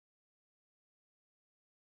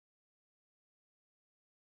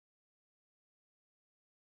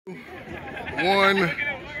One.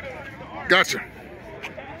 Gotcha.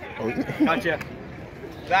 Gotcha.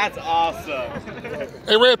 That's awesome.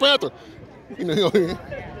 Hey, Red Panther. You know, hey,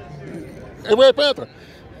 Red Panther.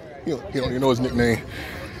 He don't even know his nickname.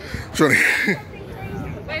 Funny.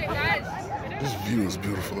 This view is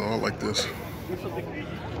beautiful. I like this.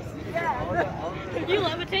 Can you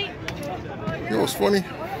levitate? You know what's funny?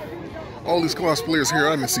 All these cosplayers here,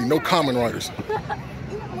 I didn't see no common riders.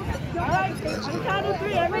 Alright, on count of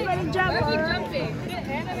 3, everybody jump.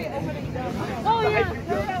 Oh yeah.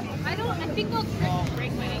 I think we'll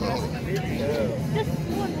break my ankle.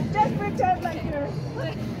 Just pretend like you're.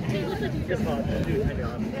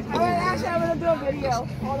 Alright, actually I'm gonna do a video.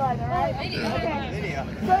 Hold on, alright? Okay.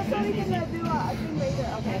 So we can do a thing later,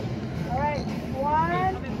 okay. Alright,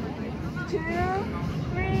 1, 2,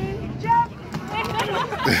 3, jump! I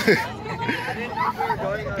didn't know if we were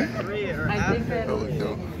going on 3 or after. That look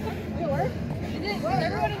dope.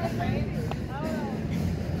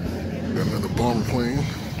 Got another bomber plane.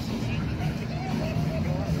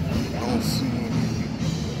 I don't see.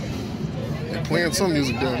 They're playing some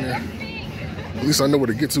music down there. At least I know where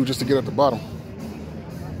to get to just to get at the bottom.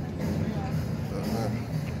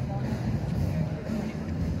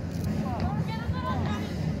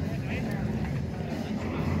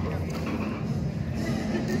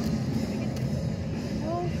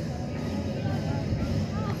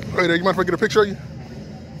 Hey there, you mind if I get a picture of you?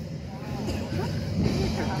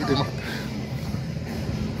 You did my...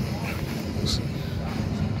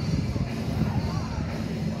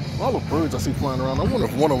 All the birds I see flying around, I wonder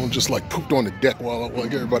if one of them just like pooped on the deck while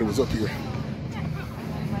like everybody was up here.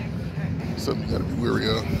 Something you gotta be wary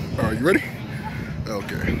of. All right, you ready?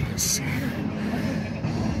 Okay, let's see.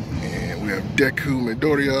 And we have Deku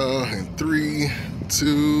Midoriya in 3,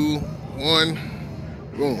 2, 1.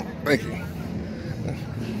 Boom, thank you.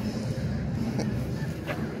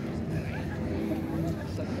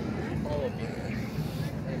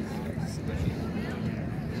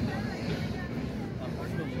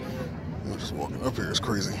 Just walking up here is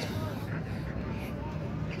crazy.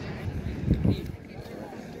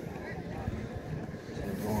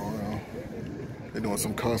 Going around. They're doing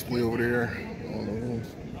some cosplay over there. I don't know,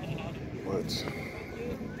 but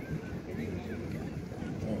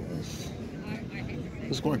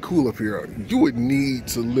it's quite cool up here. You would need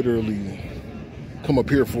to literally come up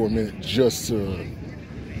here for a minute just to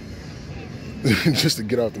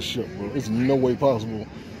get out the ship, bro. There's no way possible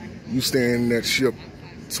you stay in that ship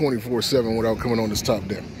 24/7 without coming on this top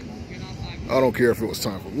deck. I don't care if it was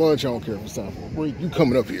time for lunch. I don't care if it was time for a break. You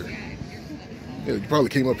coming up here. Yeah, you probably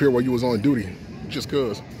came up here while you was on duty, just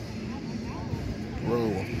cause.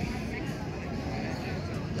 Bro.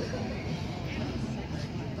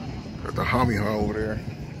 Got the Hamiha over there.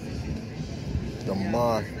 The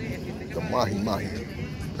Mahi.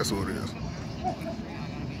 That's what it is.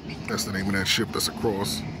 That's the name of that ship that's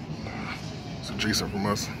across. It's adjacent from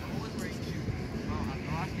us.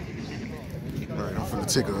 Alright, I'm gonna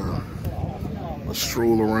take a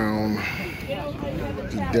stroll around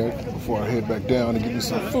the deck before I head back down and get me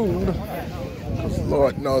some food. Because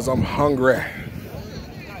Lord knows I'm hungry.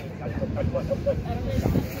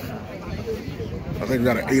 I think we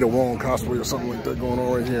got an Ada Wong cosplay or something like that going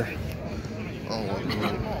on right here. Oh my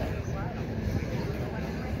God.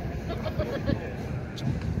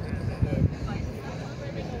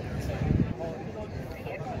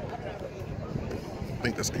 I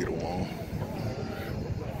think that's Ada Wong.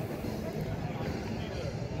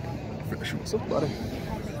 Finish what's up, buddy.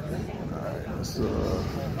 Alright, let's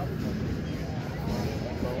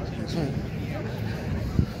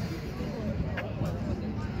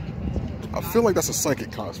I feel like that's a psychic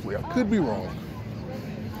cosplay. I could be wrong.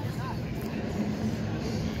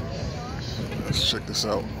 Let's check this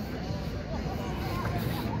out.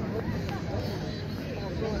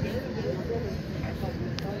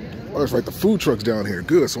 Oh, that's right. The food truck's down here.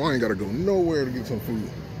 Good. So I ain't got to go nowhere to get some food.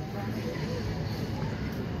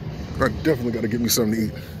 I definitely got to get me something to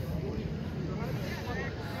eat.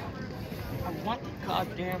 I want the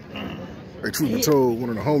goddamn. Hey, truth be told, one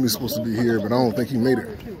of the homies supposed to be here, but I don't think he made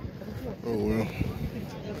it. Oh well.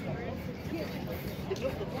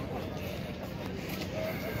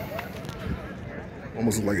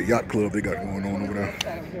 Almost like a yacht club they got going on over there.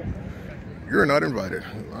 You're not invited.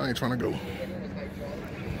 I ain't trying to go.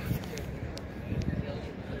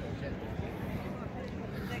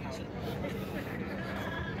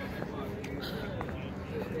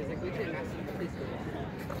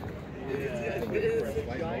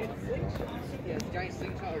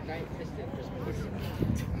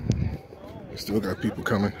 Still got people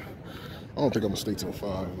coming. I don't think I'm gonna stay till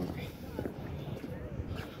 5.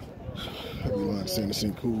 But Heavy line saying this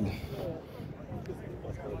ain't cool.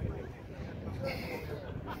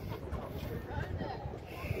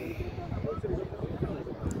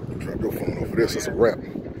 Drop your phone over this, it's a wrap.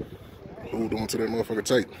 Hold on to that motherfucker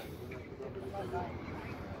tight.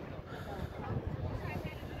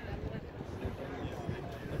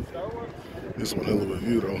 This one hell of a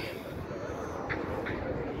view though.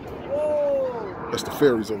 That's the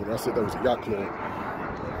ferries over there. I said that was a yacht club.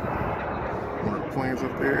 One of the planes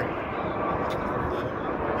up there.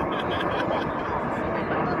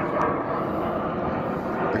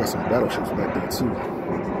 They got some battleships back there too.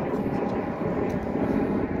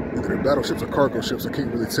 Either they're battleships or cargo ships, I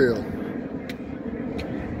can't really tell.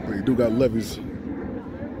 But you do got levees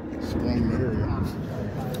surrounding the area.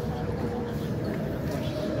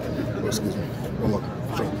 Oh, excuse me. One more.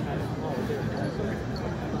 Sure.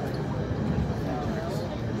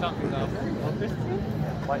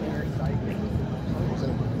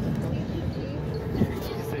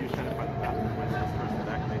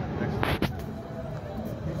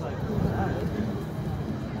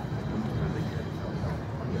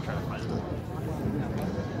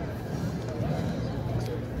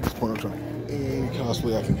 This point I'm trying any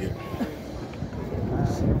cosplay I can get.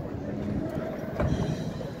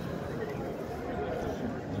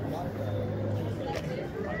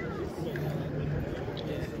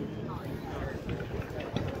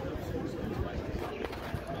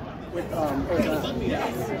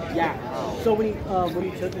 Yeah. So when you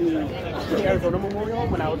took me to the Arizona Memorial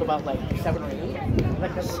when I was about like 7 or 8,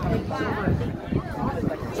 like that's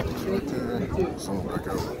Someone back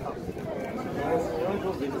out. No.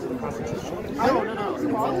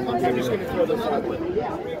 I'm just gonna throw this out.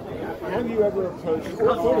 Have you ever approached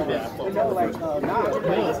or photographed?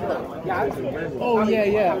 Oh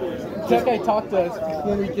yeah. That guy talked to us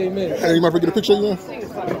when we came in. Hey, you might forget a picture of you?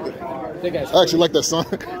 That guy's I actually like that song.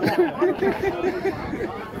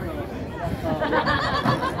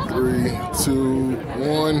 3, 2,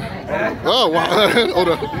 1. Oh, wow. Hold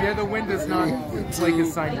on. Yeah, the wind does not like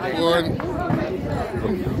his sign. 1.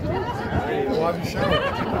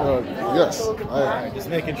 Yes. Just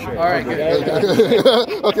making sure. All right, good.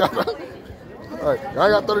 Okay. All right. I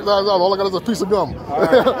got $30,000. All I got is a piece of gum. All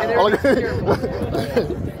right.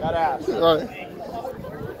 Gotta ask. All right.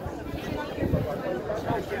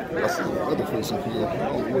 That's the other face up here. I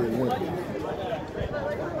don't know where it went.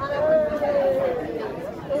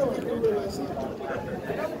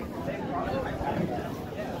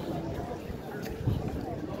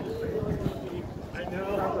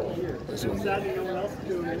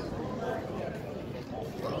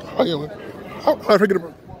 Oh yeah, man. How I forget a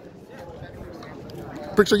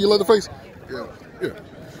picture of your leather face? Yeah.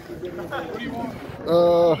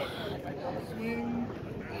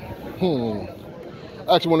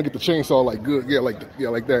 I actually want to get the chainsaw like good. Yeah, like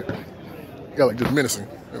that. Yeah, like just menacing.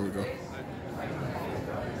 There we go.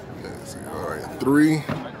 Let's see. All right, 3,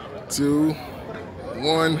 2,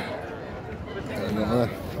 1. There we go, man.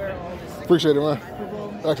 Appreciate it, man.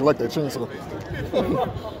 I actually like that chainsaw.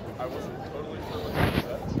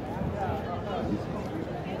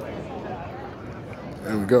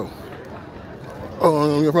 There we go.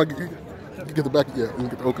 Oh, if I get the back, yeah, we can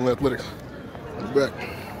get the Oakland Athletics on the back.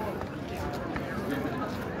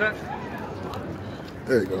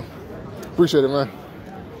 There you go. Appreciate it, man.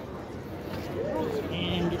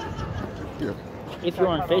 And Yeah. if you're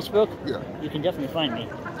on Facebook, Yeah. you can definitely find me.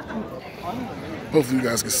 Hopefully you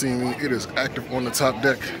guys can see me. It is active on the top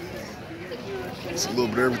deck. It's a little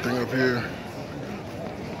bit of everything up here.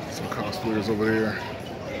 Some cosplayers over there.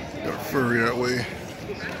 Got a furry that way.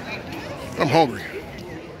 I'm hungry.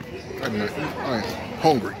 I'm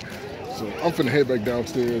hungry. So I'm finna head back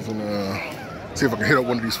downstairs and see if I can hit up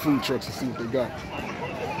one of these food trucks and see what they got.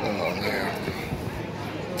 Oh man.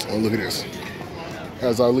 Oh, look at this.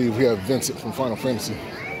 As I leave, we have Vincent from Final Fantasy.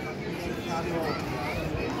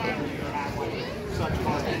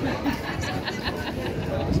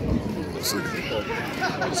 Let's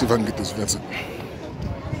see if I can get this Vincent.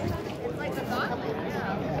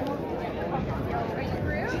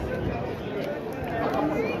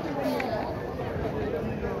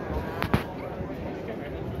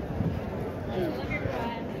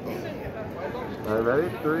 All right, ready?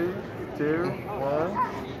 3, 2, 1.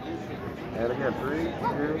 And again, 3, 2,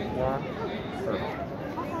 1. Perfect.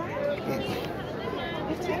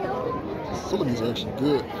 Some of these are actually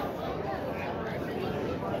good.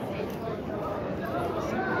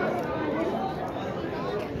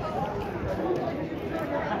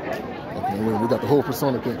 Okay, wait, we got the whole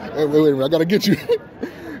persona thing. Hey, wait a minute, I gotta get you.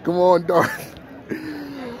 Come on, Darth.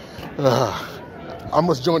 I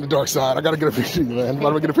must join the dark side. I gotta get a picture of you, man.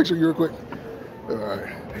 Mind if I get a picture of you real quick? All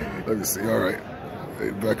right. Let me see. All right.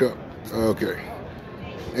 Hey, back up. Okay.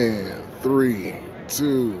 And 3,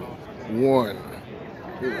 2, 1.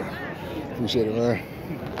 Yeah. Appreciate it, man.